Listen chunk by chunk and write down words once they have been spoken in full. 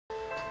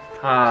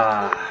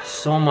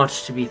So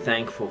much to be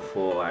thankful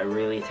for. I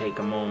really take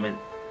a moment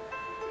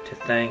to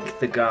thank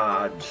the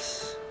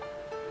gods,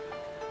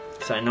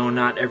 because I know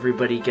not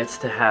everybody gets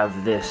to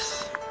have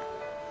this.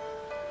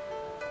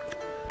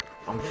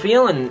 I'm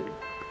feeling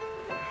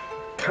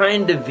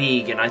kind of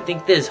vegan. I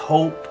think there's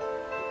hope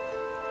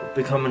of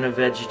becoming a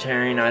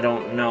vegetarian. I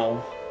don't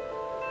know.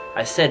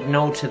 I said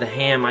no to the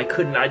ham. I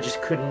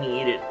just couldn't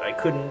eat it. I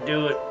couldn't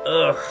do it.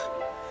 Ugh.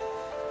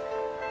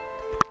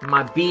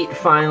 My beat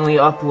finally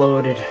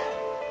uploaded.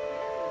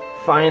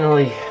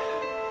 Finally.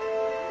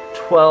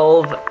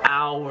 12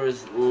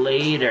 hours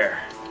later.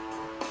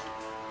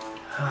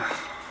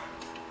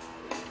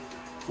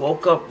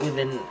 Woke up with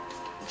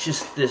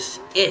just this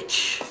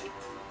itch.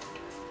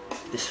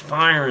 This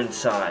fire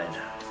inside.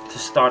 To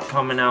start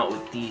coming out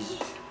with these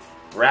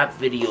rap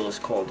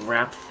videos called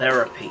Rap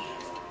Therapy.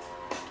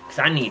 Because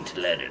I need to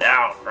let it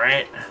out,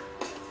 right?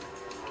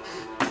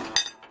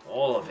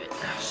 All of it.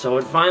 So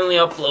it finally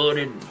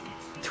uploaded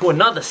to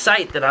another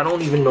site that I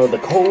don't even know the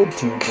code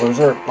to.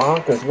 Berserk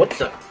Bonkers. What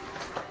the?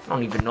 I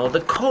don't even know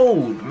the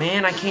code,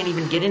 man. I can't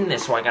even get in there,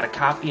 so I gotta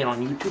copy it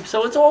on YouTube.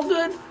 So it's all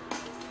good.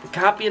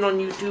 Copy it on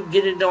YouTube,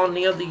 get it on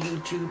the other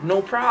YouTube,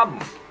 no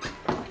problem.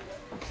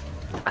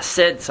 I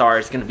said, sorry,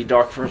 it's gonna be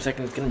dark for a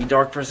second, it's gonna be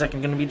dark for a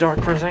second, gonna be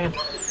dark for a second.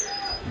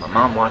 My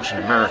mom watching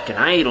American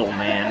Idol,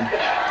 man.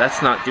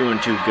 That's not doing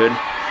too good.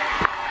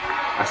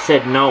 I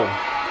said no.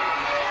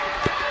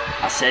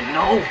 I said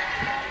no.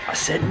 I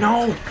said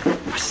no.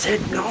 I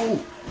said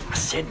no. I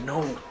said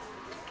no.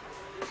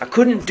 I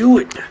couldn't do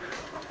it.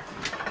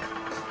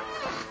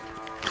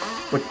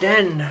 But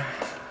then,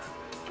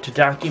 to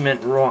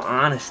document raw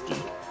honesty,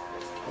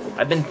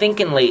 I've been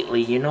thinking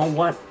lately, you know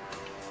what?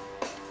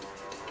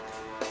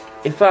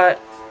 If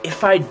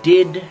I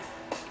did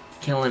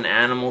kill an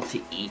animal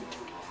to eat,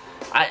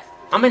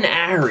 I'm an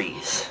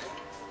Aries.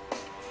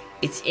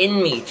 It's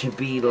in me to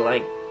be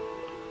like,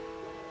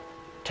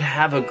 to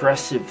have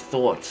aggressive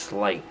thoughts,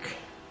 like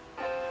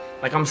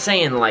I'm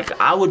saying, like,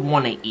 I would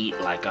want to eat,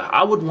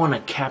 I would want to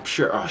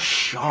capture a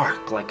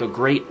shark, like a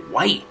great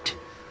white.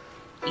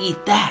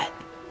 Eat that.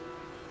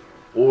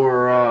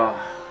 Or,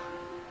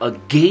 a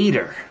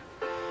gator.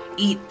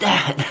 Eat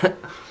that.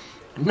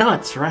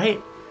 Nuts, right?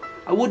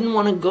 I wouldn't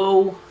want to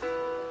go...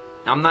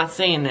 I'm not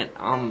saying that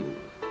I'm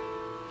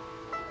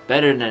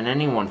better than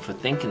anyone for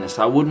thinking this.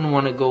 I wouldn't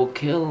want to go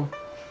kill,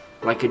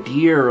 like, a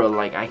deer, or,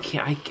 like, I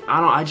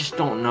just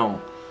don't know.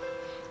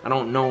 I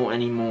don't know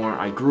anymore.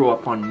 I grew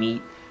up on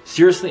meat.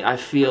 Seriously, I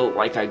feel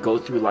like I go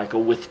through, like, a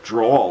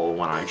withdrawal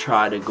when I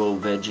try to go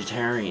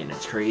vegetarian.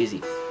 It's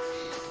crazy.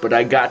 But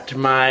I got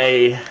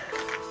my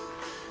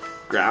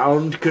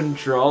ground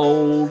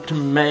control to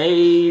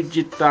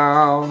Major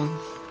Tom.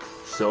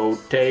 So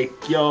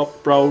take your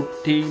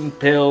protein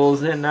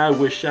pills, and I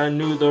wish I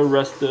knew the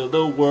rest of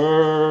the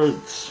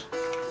words.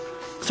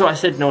 So I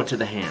said no to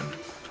the ham.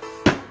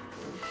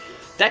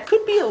 That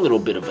could be a little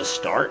bit of a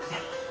start.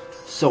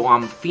 So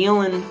I'm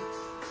feeling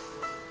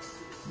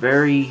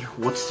very,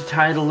 what's the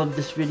title of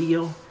this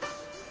video?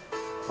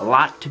 A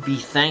lot to be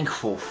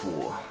thankful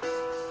for.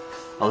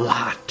 A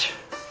lot.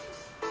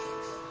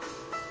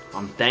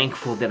 I'm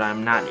thankful that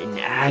I'm not in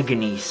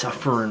agony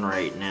suffering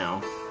right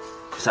now.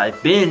 Because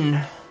I've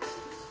been.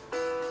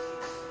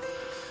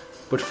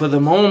 But for the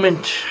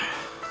moment,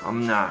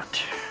 I'm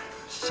not.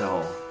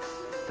 So,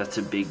 that's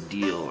a big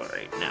deal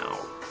right now.